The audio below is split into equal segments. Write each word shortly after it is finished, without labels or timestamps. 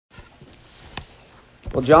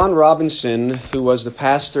Well, John Robinson, who was the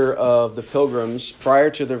pastor of the Pilgrims prior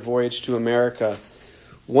to their voyage to America,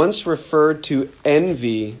 once referred to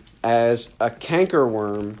envy as a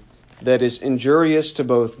cankerworm that is injurious to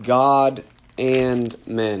both God and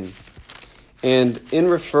men. And in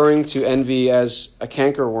referring to envy as a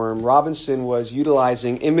cankerworm, Robinson was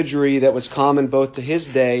utilizing imagery that was common both to his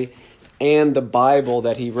day and the Bible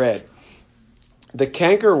that he read. The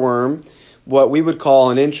cankerworm, what we would call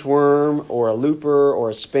an inchworm or a looper or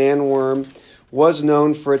a spanworm, was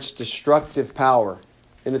known for its destructive power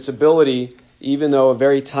and its ability, even though a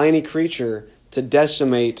very tiny creature, to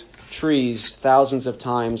decimate trees thousands of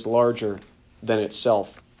times larger than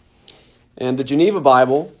itself. And the Geneva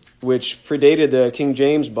Bible, which predated the King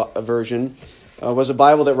James Version, was a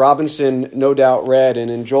Bible that Robinson no doubt read. And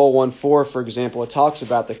in Joel 1:4, for example, it talks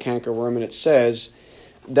about the cankerworm, and it says,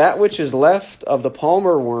 "That which is left of the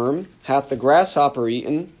palmer worm hath the grasshopper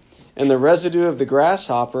eaten, and the residue of the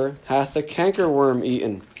grasshopper hath the cankerworm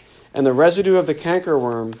eaten, and the residue of the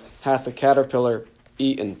cankerworm hath the caterpillar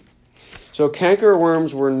eaten." So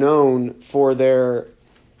cankerworms were known for their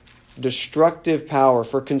destructive power,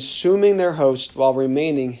 for consuming their host while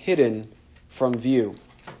remaining hidden from view.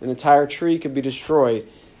 An entire tree could be destroyed,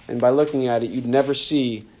 and by looking at it, you'd never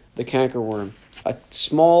see the cankerworm. A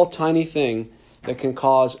small, tiny thing that can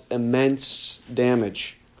cause immense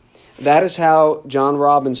damage. That is how John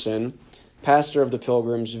Robinson, pastor of the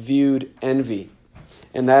Pilgrims, viewed envy.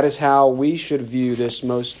 And that is how we should view this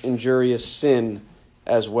most injurious sin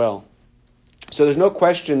as well. So there's no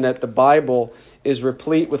question that the Bible is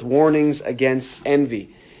replete with warnings against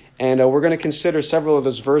envy. And we're going to consider several of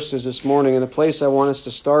those verses this morning. And the place I want us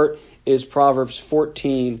to start is Proverbs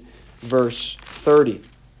 14, verse 30.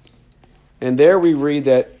 And there we read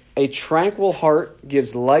that a tranquil heart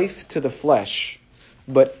gives life to the flesh,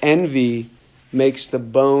 but envy makes the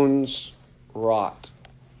bones rot.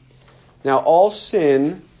 Now, all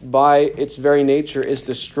sin, by its very nature, is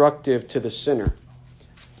destructive to the sinner.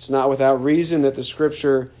 It's not without reason that the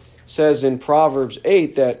Scripture says in Proverbs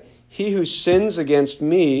 8 that he who sins against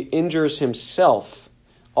me injures himself.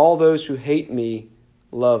 All those who hate me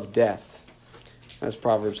love death. That's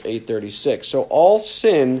Proverbs 8:36. So all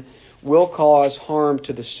sin will cause harm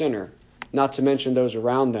to the sinner, not to mention those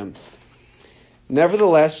around them.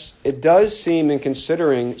 Nevertheless, it does seem in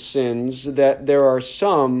considering sins that there are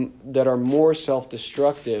some that are more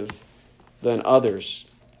self-destructive than others.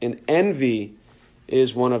 And envy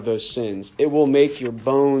is one of those sins. It will make your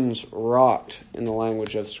bones rot, in the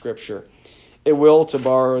language of Scripture. It will, to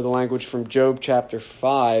borrow the language from Job chapter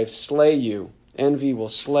 5, slay you. Envy will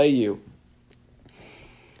slay you.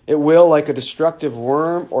 It will, like a destructive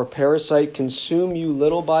worm or parasite, consume you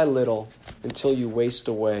little by little until you waste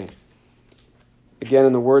away. Again,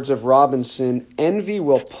 in the words of Robinson, envy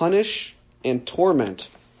will punish and torment,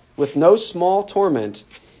 with no small torment,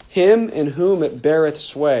 him in whom it beareth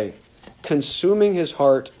sway, consuming his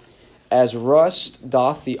heart as rust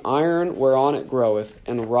doth the iron whereon it groweth,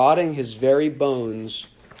 and rotting his very bones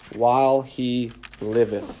while he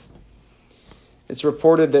liveth. It's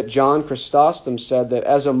reported that John Chrysostom said that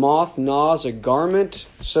as a moth gnaws a garment,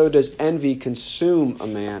 so does envy consume a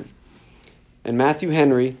man. And Matthew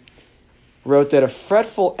Henry wrote that a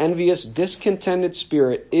fretful, envious, discontented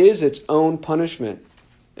spirit is its own punishment.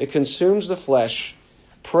 It consumes the flesh,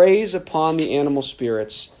 preys upon the animal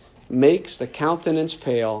spirits, makes the countenance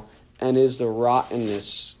pale, and is the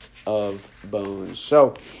rottenness of bones.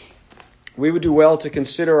 So we would do well to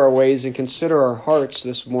consider our ways and consider our hearts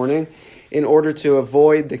this morning in order to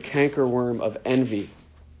avoid the cankerworm of envy.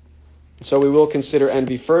 So we will consider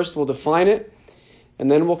envy. First, we'll define it, and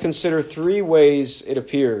then we'll consider three ways it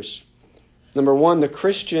appears. Number one, the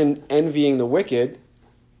Christian envying the wicked.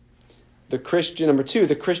 Number two,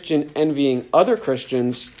 the Christian envying other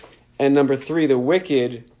Christians. And number three, the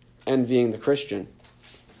wicked envying the Christian.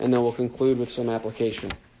 And then we'll conclude with some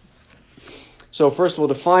application. So first we'll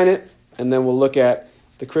define it, and then we'll look at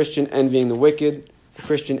the Christian envying the wicked, the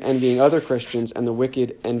Christian envying other Christians, and the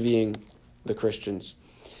wicked envying the Christians.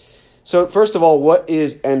 So first of all, what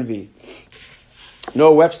is envy?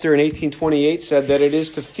 Noah Webster in 1828 said that it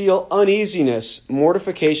is to feel uneasiness,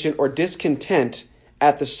 mortification, or discontent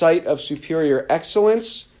at the sight of superior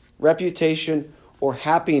excellence, reputation, or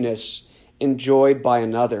happiness enjoyed by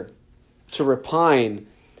another, to repine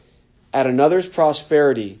at another's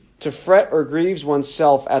prosperity, to fret or grieve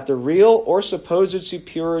oneself at the real or supposed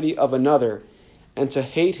superiority of another, and to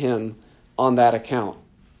hate him on that account.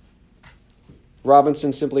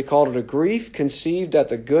 Robinson simply called it a grief conceived at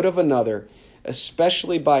the good of another,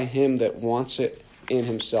 especially by him that wants it in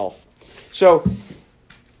himself. So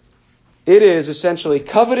It is essentially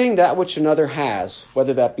coveting that which another has,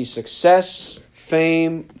 whether that be success,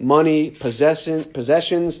 fame, money,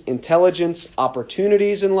 possessions, intelligence,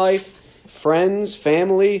 opportunities in life, friends,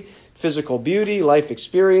 family, physical beauty, life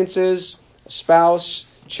experiences, a spouse,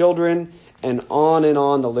 children, and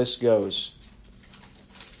on the list goes.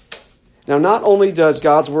 Now, not only does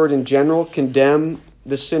God's word in general condemn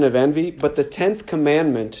the sin of envy, but the 10th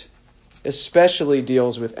commandment especially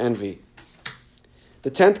deals with envy. The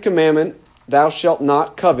 10th commandment, thou shalt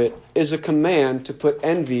not covet, is a command to put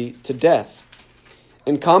envy to death.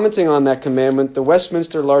 In commenting on that commandment, the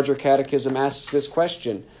Westminster Larger Catechism asks this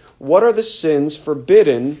question: what are the sins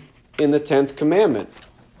forbidden in the 10th commandment?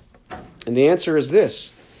 And the answer is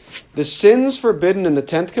this: the sins forbidden in the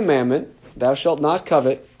 10th commandment, thou shalt not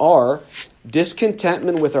covet, are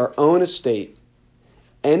discontentment with our own estate,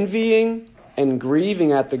 envying and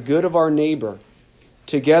grieving at the good of our neighbor,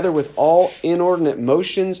 together with all inordinate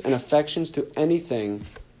motions and affections to anything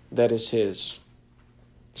that is his.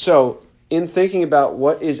 So, in thinking about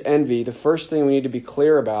what is envy, the first thing we need to be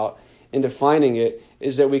clear about in defining it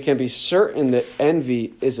is that we can be certain that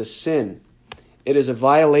envy is a sin. It is a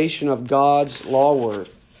violation of God's law word.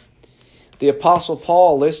 The Apostle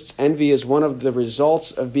Paul lists envy as one of the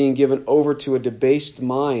results of being given over to a debased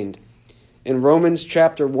mind. In Romans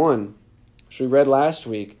chapter 1, which we read last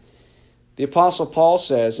week, the Apostle Paul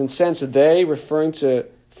says, and since they, referring to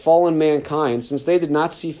fallen mankind, since they did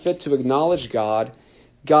not see fit to acknowledge God,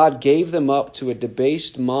 God gave them up to a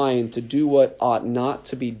debased mind to do what ought not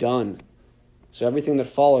to be done. So everything that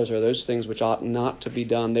follows are those things which ought not to be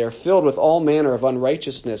done. They are filled with all manner of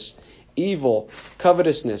unrighteousness, evil,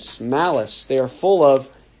 covetousness, malice. They are full of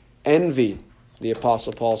envy, the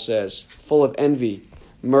Apostle Paul says, full of envy,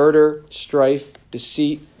 murder, strife,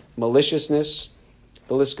 deceit, maliciousness.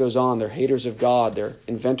 The list goes on. They're haters of God. They're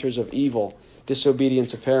inventors of evil, disobedient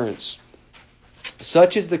to parents.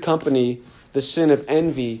 Such is the company the sin of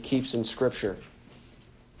envy keeps in Scripture.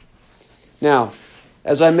 Now,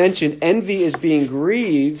 as I mentioned, envy is being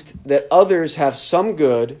grieved that others have some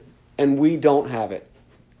good and we don't have it.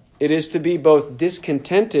 It is to be both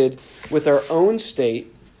discontented with our own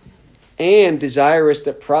state and desirous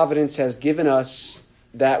that providence has given us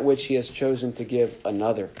that which he has chosen to give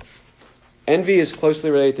another. Envy is closely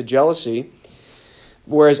related to jealousy,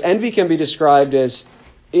 whereas envy can be described as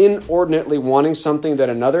inordinately wanting something that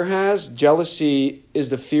another has. Jealousy is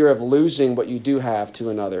the fear of losing what you do have to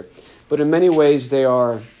another. But in many ways, they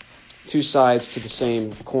are two sides to the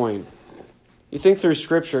same coin. You think through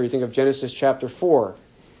Scripture, you think of Genesis chapter 4.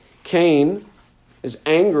 Cain is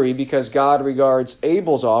angry because God regards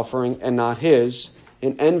Abel's offering and not his,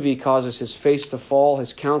 and envy causes his face to fall,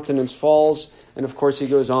 his countenance falls, and of course he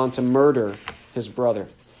goes on to murder his brother.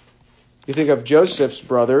 You think of Joseph's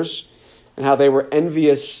brothers and how they were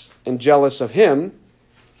envious and jealous of him,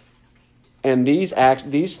 and these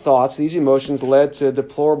thoughts, these emotions led to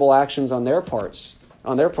deplorable actions on their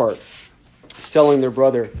part, selling their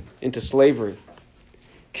brother into slavery.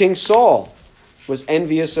 King Saul was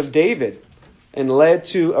envious of David and led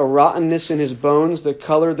to a rottenness in his bones that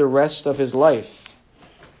colored the rest of his life.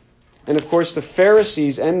 And of course, the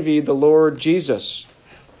Pharisees envied the Lord Jesus,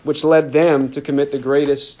 which led them to commit the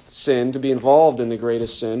greatest sin, to be involved in the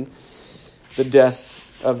greatest sin, the death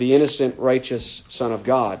of the innocent, righteous Son of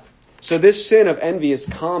God. So this sin of envy is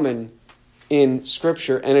common in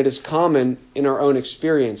Scripture, and it is common in our own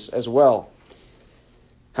experience as well.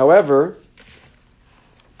 However,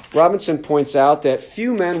 Robinson points out that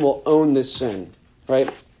few men will own this sin, right?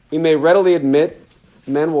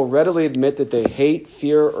 Men will readily admit that they hate,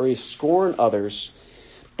 fear, or scorn others,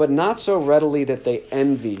 but not so readily that they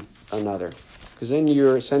envy another. Because then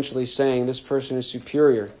you're essentially saying this person is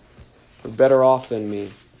superior or better off than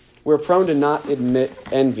me. We're prone to not admit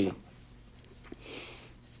envy.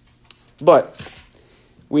 But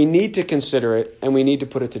we need to consider it and we need to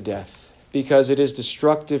put it to death because it is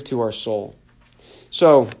destructive to our soul.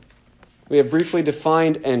 So, we have briefly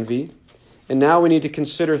defined envy, and now we need to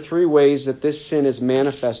consider three ways that this sin is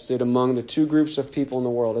manifested among the two groups of people in the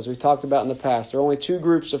world. As we talked about in the past, there are only two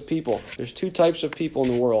groups of people. There's two types of people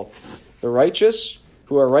in the world. The righteous,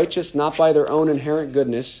 who are righteous not by their own inherent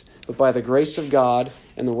goodness, but by the grace of God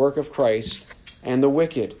and the work of Christ, and the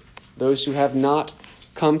wicked, those who have not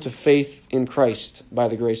come to faith in Christ by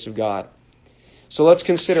the grace of God. So let's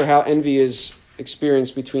consider how envy is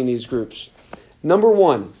experienced between these groups. Number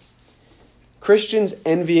one, Christians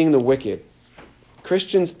envying the wicked.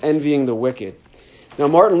 Christians envying the wicked. Now,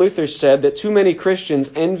 Martin Luther said that too many Christians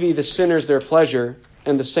envy the sinners their pleasure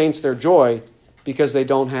and the saints their joy because they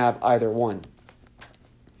don't have either one.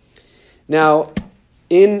 Now,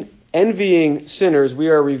 in envying sinners, we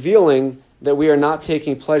are revealing that we are not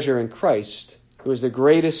taking pleasure in Christ, who is the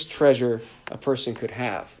greatest treasure a person could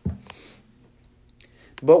have.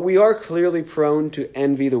 But we are clearly prone to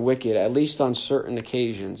envy the wicked, at least on certain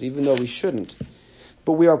occasions, even though we shouldn't.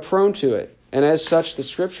 But we are prone to it. And as such, the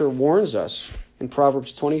Scripture warns us in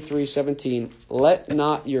Proverbs 23:17, "Let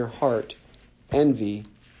not your heart envy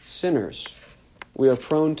sinners." We are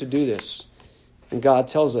prone to do this. And God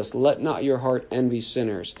tells us, "Let not your heart envy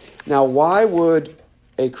sinners." Now, why would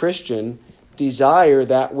a Christian desire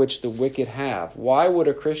that which the wicked have? Why would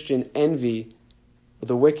a Christian envy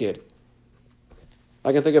the wicked?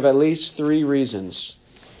 I can think of at least 3 reasons.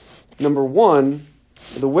 Number 1,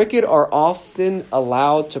 the wicked are often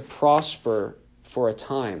allowed to prosper for a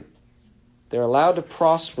time. They're allowed to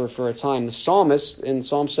prosper for a time. The psalmist in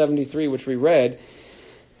Psalm 73, which we read,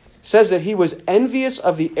 says that he was envious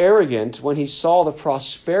of the arrogant when he saw the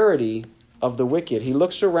prosperity of the wicked. He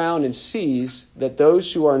looks around and sees that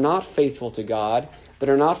those who are not faithful to God, that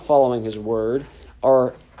are not following his word,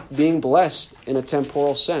 are being blessed in a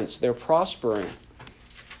temporal sense. They're prospering.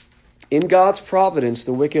 In God's providence,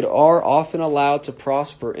 the wicked are often allowed to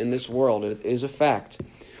prosper in this world. It is a fact.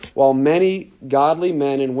 While many godly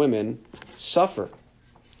men and women suffer.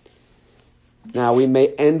 Now, we may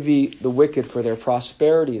envy the wicked for their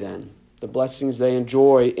prosperity then, the blessings they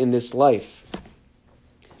enjoy in this life.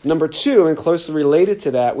 Number 2, and closely related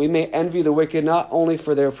to that, we may envy the wicked not only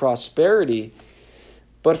for their prosperity,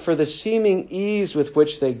 but for the seeming ease with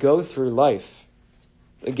which they go through life.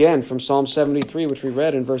 Again, from Psalm 73, which we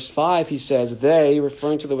read in verse 5, he says, "They,"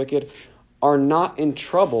 referring to the wicked, "are not in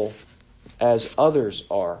trouble as others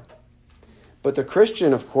are." But the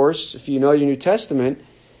Christian, of course, if you know your New Testament,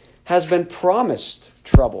 has been promised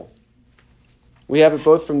trouble. We have it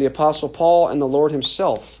both from the Apostle Paul and the Lord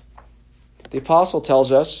himself. The Apostle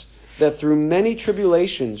tells us that through many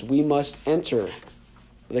tribulations we must enter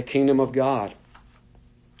the kingdom of God.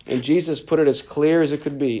 And Jesus put it as clear as it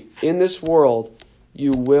could be. In this world,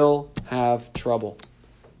 you will have trouble.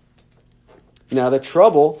 Now, the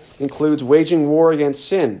trouble includes waging war against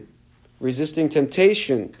sin, resisting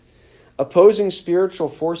temptation, opposing spiritual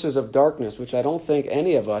forces of darkness, which I don't think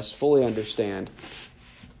any of us fully understand.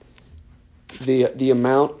 The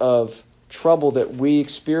amount of trouble that we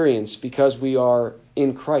experience because we are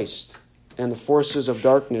in Christ and the forces of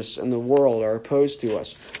darkness and the world are opposed to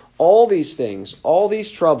us. All these things, all these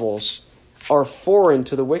troubles are foreign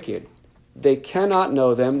to the wicked. They cannot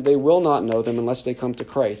know them. They will not know them unless they come to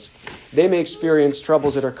Christ. They may experience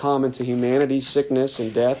troubles that are common to humanity, sickness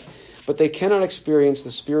and death, but they cannot experience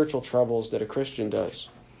the spiritual troubles that a Christian does.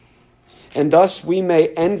 And thus we may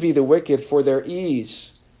envy the wicked for their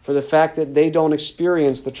ease, for the fact that they don't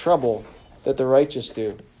experience the trouble that the righteous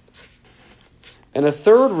do. And a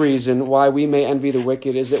third reason why we may envy the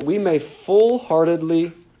wicked is that we may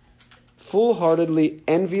full-heartedly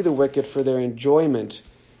envy the wicked for their enjoyment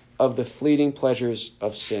of the fleeting pleasures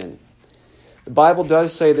of sin. The Bible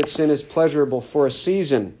does say that sin is pleasurable for a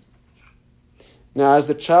season. Now, as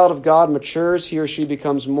the child of God matures, he or she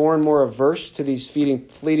becomes more and more averse to these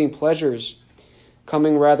fleeting pleasures,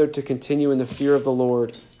 coming rather to continue in the fear of the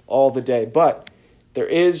Lord all the day. But there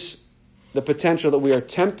is the potential that we are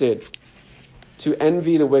tempted to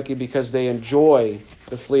envy the wicked because they enjoy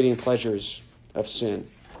the fleeting pleasures of sin.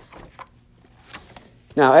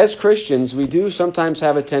 Now, as Christians, we do sometimes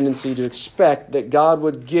have a tendency to expect that God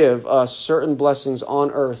would give us certain blessings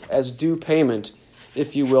on earth as due payment,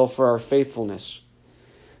 if you will, for our faithfulness.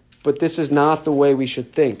 But this is not the way we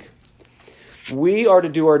should think. We are to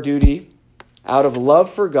do our duty out of love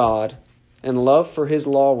for God and love for His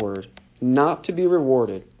law word, not to be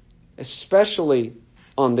rewarded, especially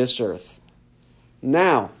on this earth.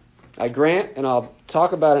 Now, I grant, and I'll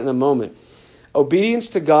talk about it in a moment, obedience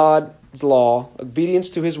to God's law, obedience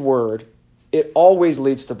to His word, it always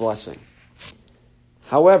leads to blessing.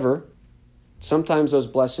 However, sometimes those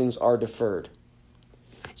blessings are deferred.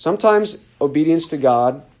 Sometimes obedience to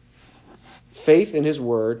God, faith in His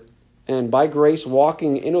word, and by grace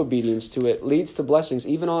walking in obedience to it leads to blessings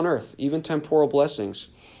even on earth, even temporal blessings.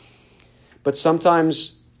 But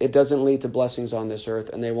sometimes it doesn't lead to blessings on this earth,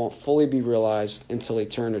 and they won't fully be realized until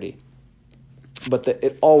eternity. But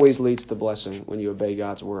it always leads to blessing when you obey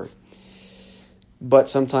God's word. But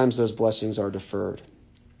sometimes those blessings are deferred.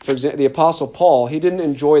 For example, the Apostle Paul, he didn't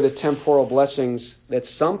enjoy the temporal blessings that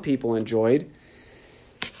some people enjoyed.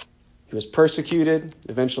 He was persecuted,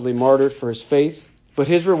 eventually martyred for his faith, but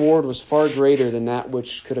his reward was far greater than that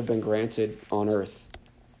which could have been granted on earth.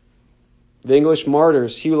 The English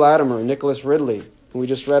martyrs, Hugh Latimer and Nicholas Ridley, who we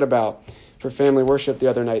just read about, for family worship the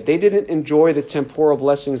other night. They didn't enjoy the temporal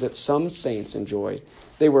blessings that some saints enjoyed.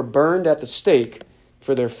 They were burned at the stake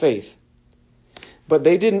for their faith. But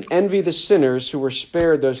they didn't envy the sinners who were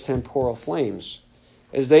spared those temporal flames,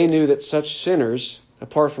 as they knew that such sinners,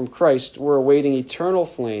 apart from Christ, were awaiting eternal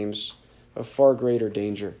flames of far greater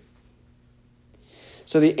danger.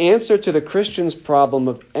 So the answer to the Christian's problem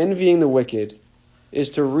of envying the wicked is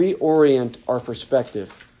to reorient our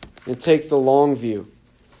perspective and take the long view.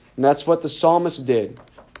 And that's what the psalmist did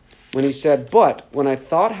when he said, "But when I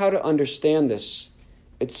thought how to understand this,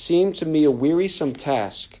 it seemed to me a wearisome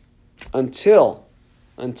task until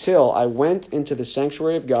I went into the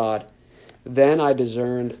sanctuary of God, then I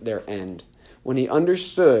discerned their end." When he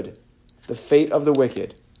understood the fate of the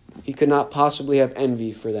wicked, he could not possibly have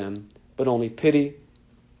envy for them, but only pity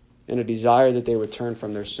and a desire that they would turn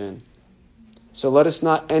from their sin. So let us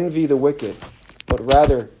not envy the wicked, but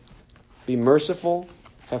rather be merciful,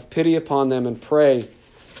 have pity upon them, and pray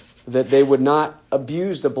that they would not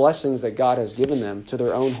abuse the blessings that God has given them to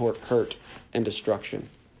their own hurt and destruction.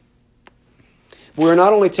 We are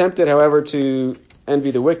not only tempted, however, to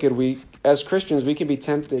envy the wicked. As Christians, we can be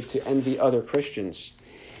tempted to envy other Christians.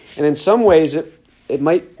 And in some ways, it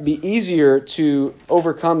might be easier to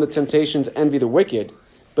overcome the temptation to envy the wicked,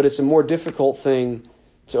 but it's a more difficult thing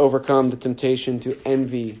to overcome the temptation to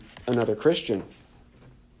envy another Christian.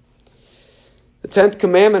 The 10th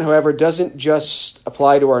commandment, however, doesn't just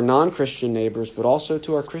apply to our non-Christian neighbors, but also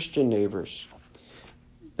to our Christian neighbors.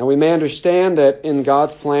 Now, we may understand that in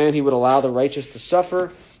God's plan, he would allow the righteous to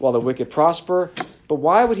suffer while the wicked prosper. But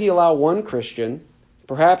why would he allow one Christian,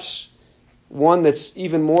 perhaps one that's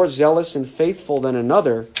even more zealous and faithful than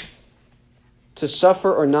another, to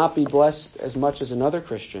suffer or not be blessed as much as another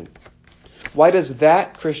Christian? Why does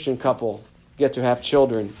that Christian couple get to have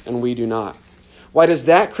children and we do not? Why does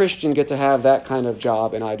that Christian get to have that kind of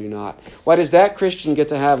job and I do not? Why does that Christian get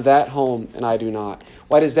to have that home and I do not?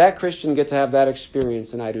 Why does that Christian get to have that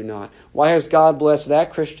experience and I do not? Why has God blessed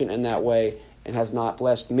that Christian in that way and has not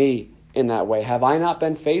blessed me in that way? Have I not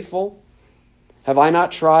been faithful? Have I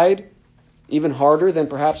not tried even harder than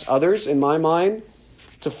perhaps others in my mind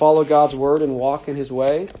to follow God's word and walk in his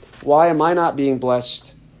way? Why am I not being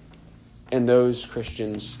blessed and those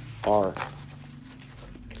Christians are?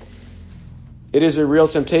 It is a real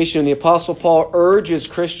temptation. The Apostle Paul urges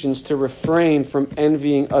Christians to refrain from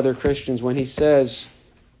envying other Christians when he says,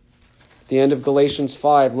 at the end of Galatians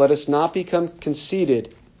 5, "Let us not become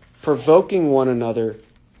conceited, provoking one another,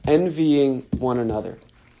 envying one another."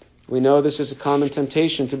 We know this is a common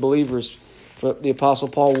temptation to believers, but the Apostle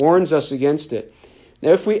Paul warns us against it.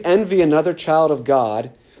 Now, if we envy another child of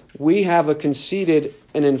God, we have a conceited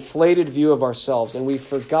and inflated view of ourselves, and we've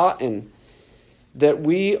forgotten that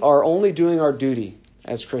we are only doing our duty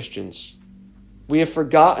as Christians. We have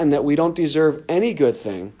forgotten that we don't deserve any good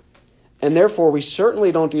thing, and therefore we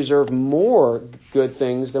certainly don't deserve more good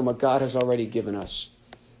things than what God has already given us.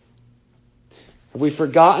 Have we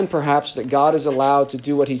forgotten perhaps that God is allowed to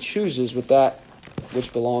do what he chooses with that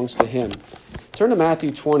which belongs to him? Turn to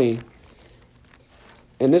Matthew 20,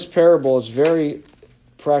 and this parable is very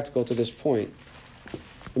practical to this point.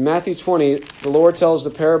 In Matthew 20, the Lord tells the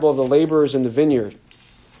parable of the laborers in the vineyard.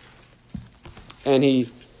 And he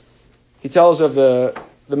tells of the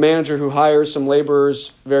manager who hires some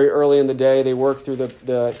laborers very early in the day. They work through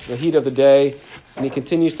the heat of the day, and he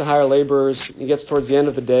continues to hire laborers. He gets towards the end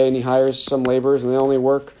of the day, and he hires some laborers, and they only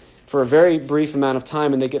work for a very brief amount of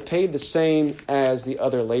time, and they get paid the same as the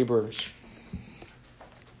other laborers.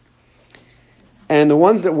 And the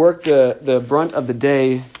ones that work the brunt of the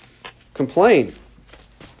day complain.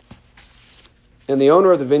 And the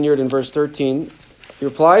owner of the vineyard in verse 13, he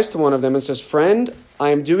replies to one of them and says, "Friend, I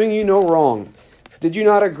am doing you no wrong. Did you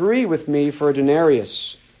not agree with me for a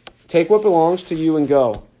denarius? Take what belongs to you and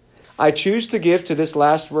go. I choose to give to this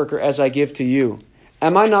last worker as I give to you.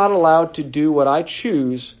 Am I not allowed to do what I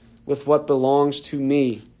choose with what belongs to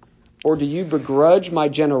me? Or do you begrudge my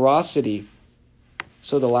generosity?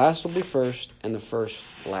 So the last will be first and the first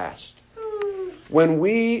last." When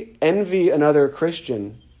we envy another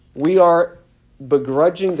Christian, we are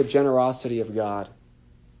begrudging the generosity of God.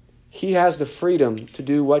 He has the freedom to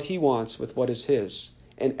do what he wants with what is his.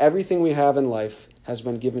 And everything we have in life has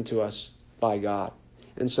been given to us by God.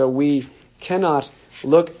 And so we cannot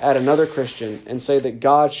look at another Christian and say that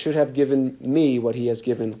God should have given me what he has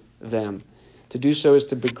given them. To do so is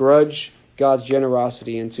to begrudge God's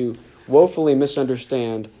generosity and to woefully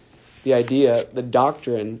misunderstand the idea, the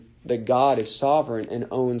doctrine, that God is sovereign and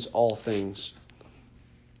owns all things.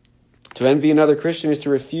 To envy another Christian is to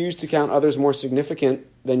refuse to count others more significant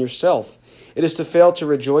than yourself. It is to fail to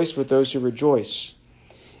rejoice with those who rejoice.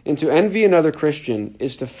 And to envy another Christian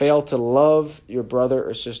is to fail to love your brother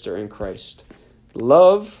or sister in Christ.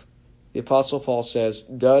 Love, the Apostle Paul says,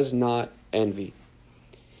 does not envy.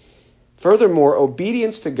 Furthermore,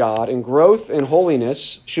 obedience to God and growth in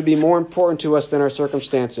holiness should be more important to us than our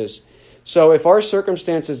circumstances. So if our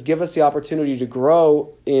circumstances give us the opportunity to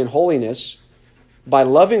grow in holiness by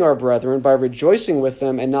loving our brethren, by rejoicing with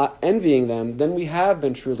them and not envying them, then we have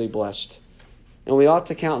been truly blessed. And we ought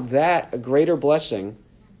to count that a greater blessing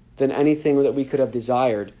than anything that we could have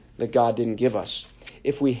desired that God didn't give us.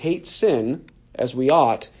 If we hate sin, as we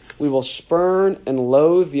ought, we will spurn and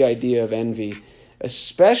loathe the idea of envy,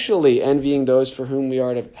 especially envying those for whom we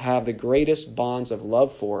are to have the greatest bonds of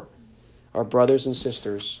love for, our brothers and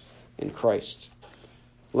sisters in Christ.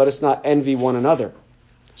 Let us not envy one another.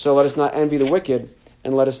 So let us not envy the wicked,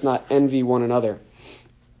 and let us not envy one another.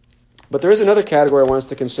 But there is another category I want us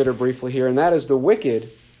to consider briefly here, and that is the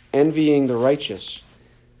wicked envying the righteous.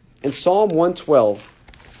 In Psalm 112,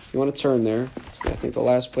 you want to turn there, I think the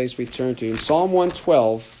last place we turn to. In Psalm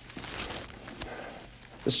 112,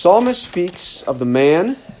 the psalmist speaks of the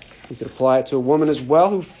man, we could apply it to a woman as well,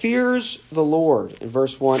 who fears the Lord, in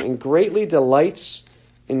verse 1, and greatly delights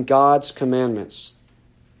in God's commandments.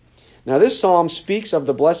 Now this psalm speaks of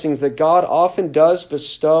the blessings that God often does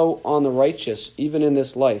bestow on the righteous, even in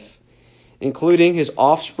this life, including his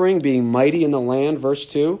offspring being mighty in the land, verse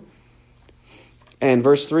 2. And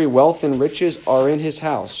verse 3, wealth and riches are in his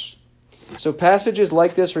house. So passages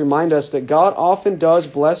like this remind us that God often does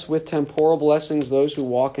bless with temporal blessings those who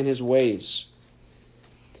walk in his ways.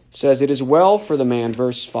 It says, it is well for the man,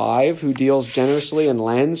 verse 5, who deals generously and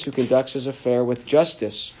lends, who conducts his affair with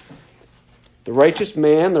justice. The righteous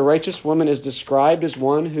man, the righteous woman is described as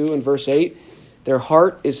one who, in verse 8, their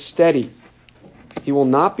heart is steady. He will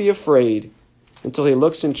not be afraid until he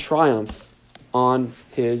looks in triumph on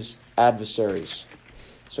his adversaries.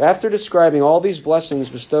 So after describing all these blessings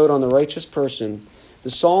bestowed on the righteous person,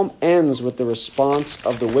 the psalm ends with the response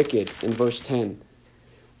of the wicked in verse 10.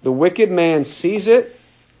 The wicked man sees it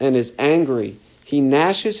and is angry. He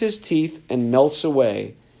gnashes his teeth and melts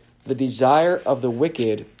away. The desire of the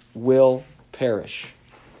wicked will perish.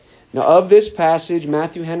 Now of this passage,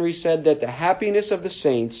 Matthew Henry said that the happiness of the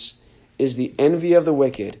saints is the envy of the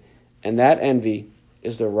wicked, and that envy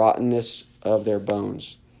is the rottenness of their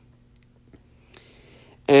bones.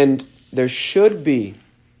 And there should be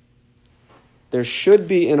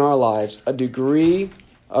in our lives a degree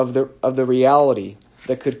of the reality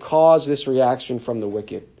that could cause this reaction from the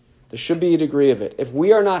wicked. There should be a degree of it. If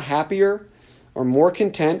we are not happier or more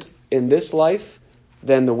content in this life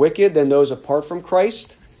than the wicked, than those apart from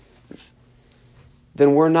Christ,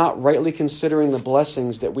 then we're not rightly considering the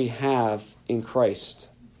blessings that we have in Christ.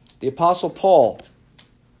 The Apostle Paul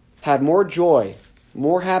had more joy,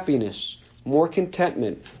 more happiness, more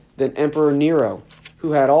contentment than Emperor Nero,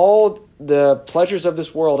 who had all the pleasures of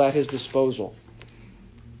this world at his disposal.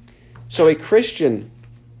 So a Christian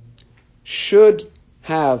should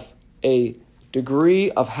have a degree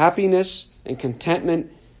of happiness and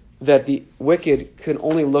contentment that the wicked can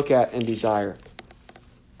only look at and desire.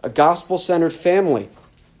 A gospel-centered family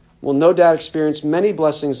will no doubt experience many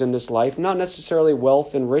blessings in this life, not necessarily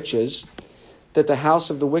wealth and riches, that the house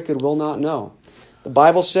of the wicked will not know. The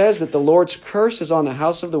Bible says that the Lord's curse is on the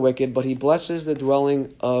house of the wicked, but he blesses the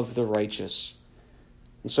dwelling of the righteous.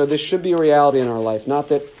 And so this should be a reality in our life. Not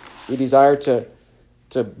that we desire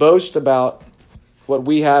to boast about what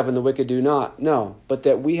we have and the wicked do not. No, but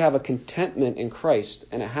that we have a contentment in Christ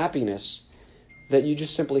and a happiness that you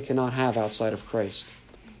just simply cannot have outside of Christ.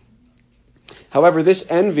 However, this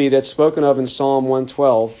envy that's spoken of in Psalm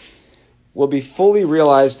 112 will be fully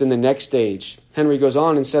realized in the next stage. Henry goes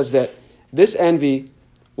on and says that this envy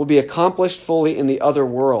will be accomplished fully in the other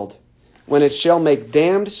world, when it shall make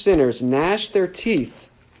damned sinners gnash their teeth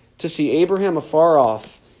to see Abraham afar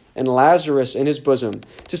off and Lazarus in his bosom,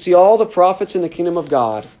 to see all the prophets in the kingdom of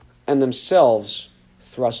God and themselves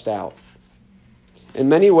thrust out. In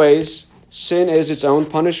many ways, sin is its own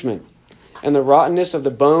punishment, and the rottenness of the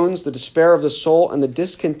bones, the despair of the soul, and the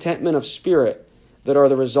discontentment of spirit that are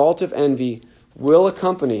the result of envy will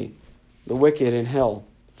accompany the wicked in hell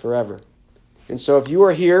forever. And so if you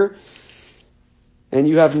are here and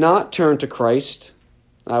you have not turned to Christ,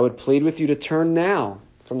 I would plead with you to turn now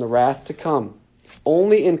from the wrath to come.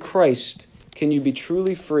 Only in Christ can you be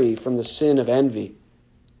truly free from the sin of envy,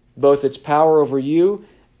 both its power over you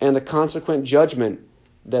and the consequent judgment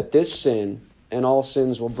that this sin and all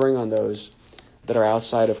sins will bring on those that are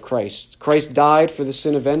outside of Christ. Christ died for the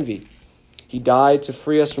sin of envy. He died to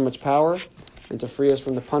free us from its power and to free us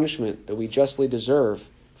from the punishment that we justly deserve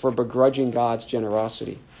for begrudging God's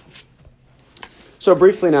generosity. So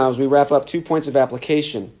briefly now, as we wrap up, 2 points of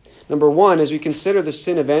application. Number one, as we consider the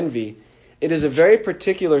sin of envy, it is a very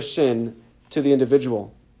particular sin to the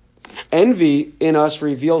individual. Envy in us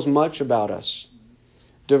reveals much about us.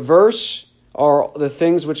 Diverse are the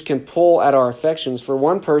things which can pull at our affections. For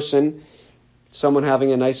one person, someone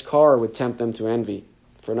having a nice car would tempt them to envy.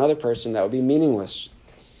 For another person, that would be meaningless.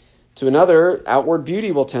 To another, outward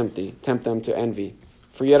beauty will tempt them to envy.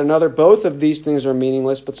 For yet another, both of these things are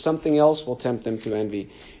meaningless, but something else will tempt them to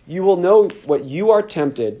envy. You will know what you are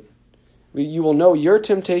tempted. You will know your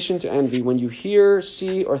temptation to envy when you hear,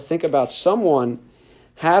 see, or think about someone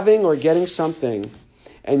having or getting something,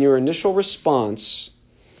 and your initial response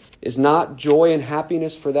is not joy and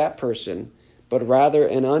happiness for that person, but rather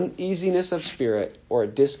an uneasiness of spirit or a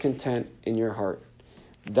discontent in your heart.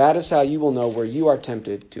 That is how you will know where you are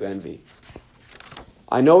tempted to envy.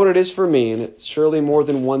 I know what it is for me, and it's surely more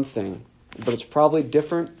than one thing, but it's probably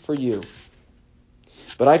different for you.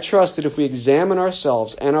 But I trust that if we examine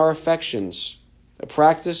ourselves and our affections, a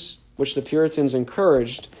practice which the Puritans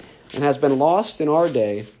encouraged and has been lost in our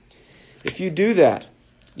day, if you do that,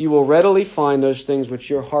 you will readily find those things which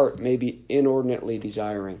your heart may be inordinately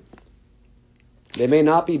desiring. They may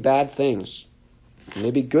not be bad things. They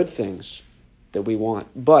may be good things that we want.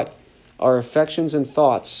 But our affections and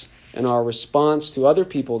thoughts and our response to other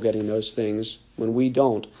people getting those things when we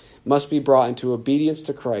don't must be brought into obedience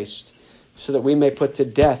to Christ so that we may put to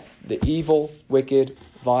death the evil, wicked,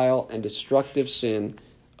 vile, and destructive sin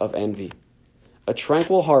of envy. A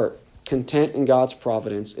tranquil heart, content in God's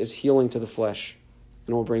providence, is healing to the flesh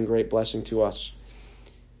and will bring great blessing to us.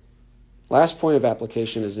 Last point of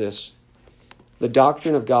application is this: the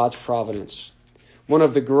doctrine of God's providence. One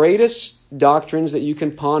of the greatest doctrines that you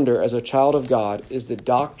can ponder as a child of God is the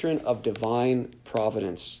doctrine of divine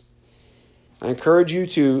providence. I encourage you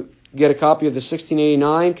to get a copy of the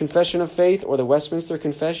 1689 Confession of Faith or the Westminster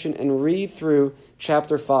Confession and read through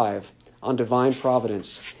chapter 5 on divine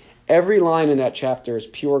providence. Every line in that chapter is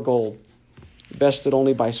pure gold, bested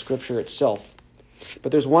only by Scripture itself.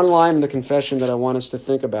 But there's one line in the confession that I want us to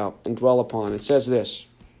think about and dwell upon. It says this: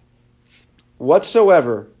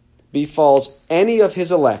 "Whatsoever befalls any of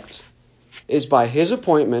his elect is by his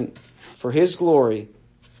appointment for his glory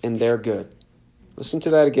and their good." Listen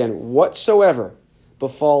to that again. Whatsoever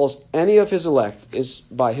befalls any of his elect is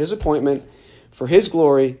by his appointment for his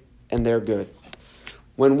glory and their good.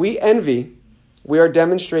 When we envy, we are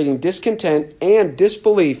demonstrating discontent and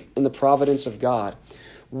disbelief in the providence of God.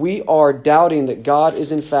 We are doubting that God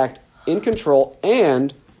is in fact in control,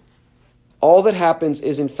 and all that happens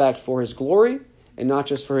is in fact for his glory, and not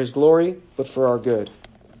just for his glory, but for our good.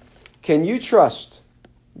 Can you trust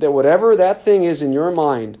that whatever that thing is in your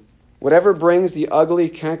mind, whatever brings the ugly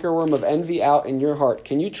cankerworm of envy out in your heart,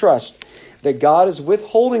 can you trust that God is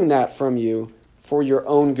withholding that from you for your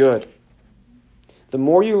own good? The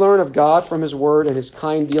more you learn of God from his word and his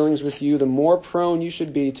kind dealings with you, the more prone you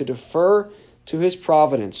should be to defer to his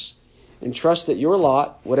providence and trust that your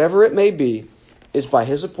lot, whatever it may be, is by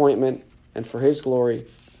his appointment and for his glory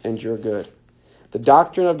and your good. The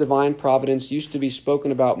doctrine of divine providence used to be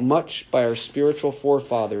spoken about much by our spiritual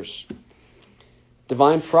forefathers.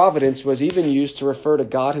 Divine providence was even used to refer to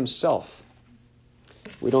God himself.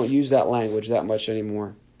 We don't use that language that much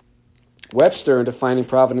anymore. Webster, in defining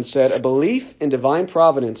providence, said, "A belief in divine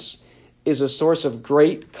providence is a source of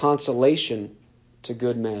great consolation to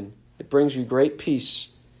good men. It brings you great peace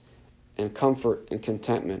and comfort and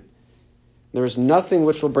contentment. There is nothing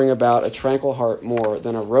which will bring about a tranquil heart more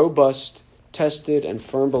than a robust, tested, and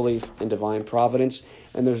firm belief in divine providence,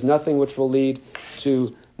 and there's nothing which will lead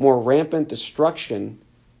to more rampant destruction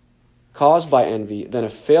caused by envy than a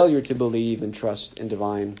failure to believe and trust in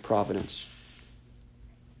divine providence."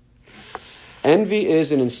 Envy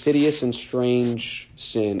is an insidious and strange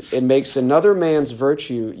sin. It makes another man's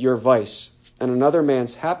virtue your vice and another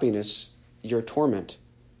man's happiness your torment.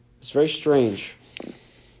 It's very strange.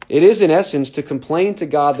 It is, in essence, to complain to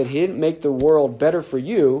God that he didn't make the world better for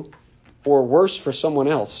you or worse for someone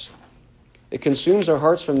else. It consumes our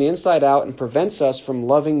hearts from the inside out and prevents us from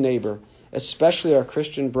loving neighbor, especially our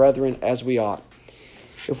Christian brethren, as we ought.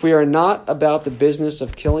 If we are not about the business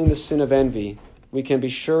of killing the sin of envy, we can be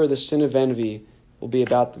sure the sin of envy will be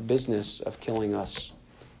about the business of killing us.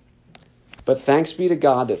 But thanks be to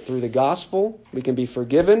God that through the gospel we can be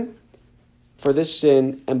forgiven for this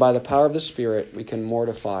sin, and by the power of the Spirit we can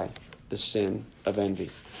mortify the sin of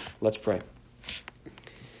envy. Let's pray.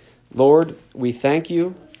 Lord, we thank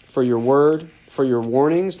you for your word, for your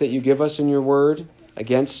warnings that you give us in your word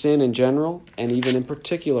against sin in general, and even in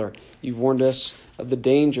particular, you've warned us of the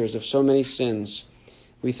dangers of so many sins.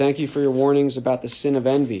 We thank you for your warnings about the sin of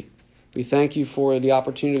envy, We thank you for the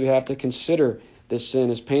opportunity we have to consider this sin,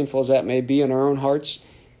 as painful as that may be in our own hearts,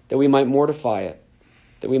 that we might mortify it,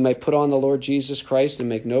 that we might put on the Lord Jesus Christ and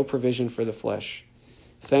make no provision for the flesh.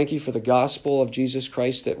 Thank you for the gospel of Jesus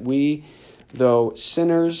Christ, that we, though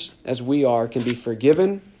sinners as we are, can be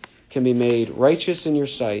forgiven, can be made righteous in your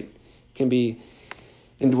sight, can be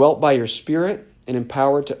indwelt by your Spirit and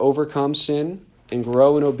empowered to overcome sin and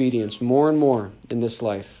grow in obedience more and more in this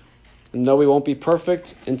life. And though we won't be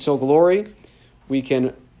perfect until glory, we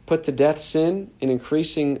can put to death sin in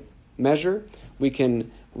increasing measure. We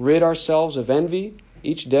can rid ourselves of envy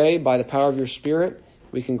each day by the power of your Spirit.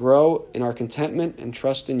 We can grow in our contentment and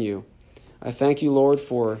trust in you. I thank you, Lord,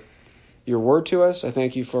 for your word to us. I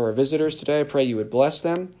thank you for our visitors today. I pray you would bless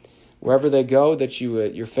them. Wherever they go, that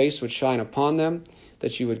your face would shine upon them,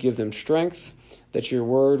 that you would give them strength, that your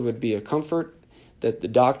word would be a comfort, that the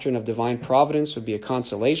doctrine of divine providence would be a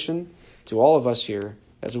consolation to all of us here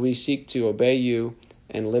as we seek to obey you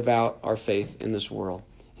and live out our faith in this world.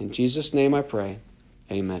 In Jesus' name I pray.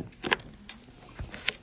 Amen.